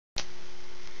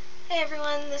Hey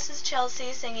everyone, this is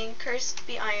Chelsea singing Cursed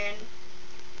Be Iron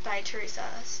by Teresa.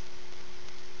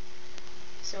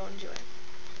 So enjoy.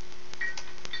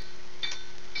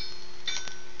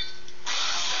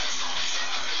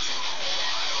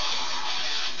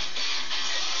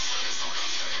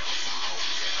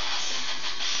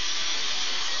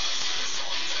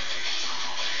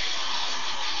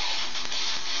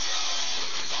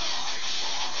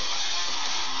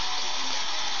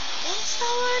 Once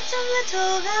thou wert of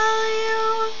little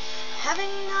value, having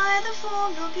neither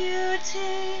form nor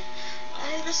beauty,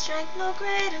 neither strength nor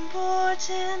great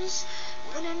importance,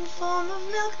 when in form of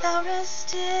milk thou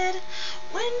rested,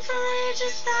 when for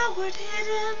ages thou wert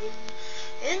hidden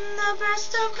in the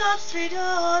breast of God's three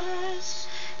daughters,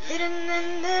 hidden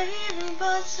in their heaving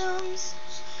bosoms,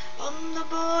 on the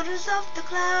borders of the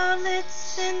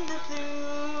cloudlets, in the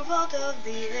blue vault of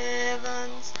the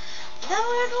heavens. Thou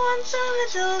wert once of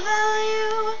little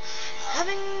value,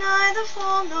 having neither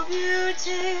form nor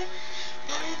beauty,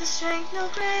 neither strength nor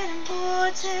great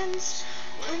importance,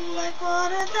 when like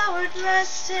water thou wert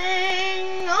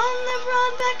resting on the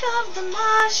broad back of the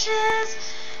marshes,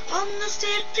 on the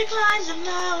steep declines of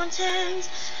mountains,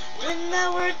 when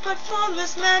thou wert but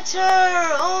formless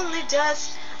matter, only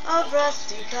dust of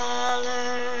rusty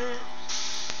color.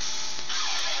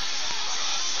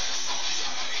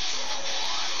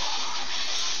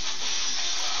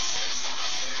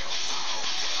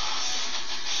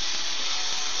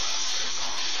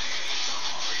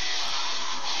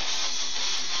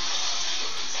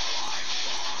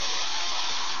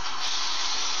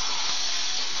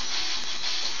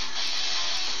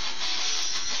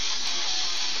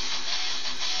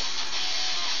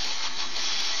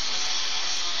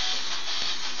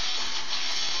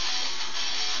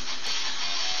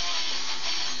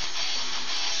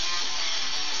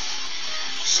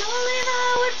 Surely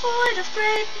thou wert void of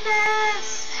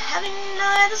greatness, having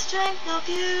neither strength nor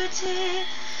beauty,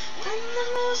 when the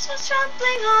moose was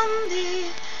trampling on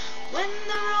thee, when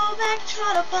the roeback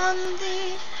trod upon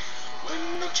thee,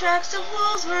 when the tracks of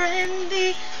wolves were in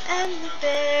thee, and the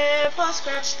bear paw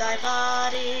scratched thy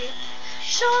body.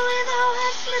 Surely thou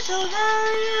hadst little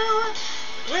value,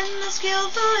 when the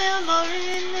skillful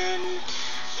Ilmarinen,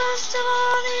 first of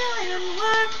all the iron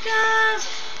workers,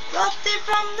 brought thee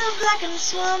from the blackened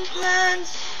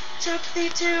swamplands, took thee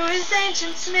to his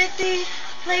ancient smithy,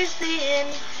 placed thee in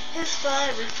his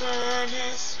fiery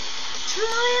furnace.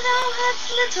 Truly thou hadst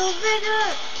little vigor,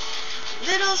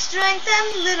 little strength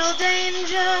and little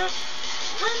danger,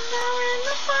 when thou in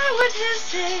the fire wert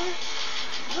hissing,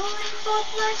 rolling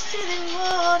forth like seething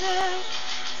water,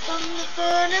 from the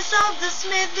furnace of the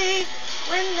smithy,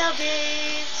 when thou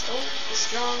gavest, oh, the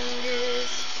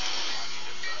strongest.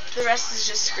 The rest is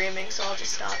just screaming, so I'll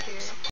just stop here.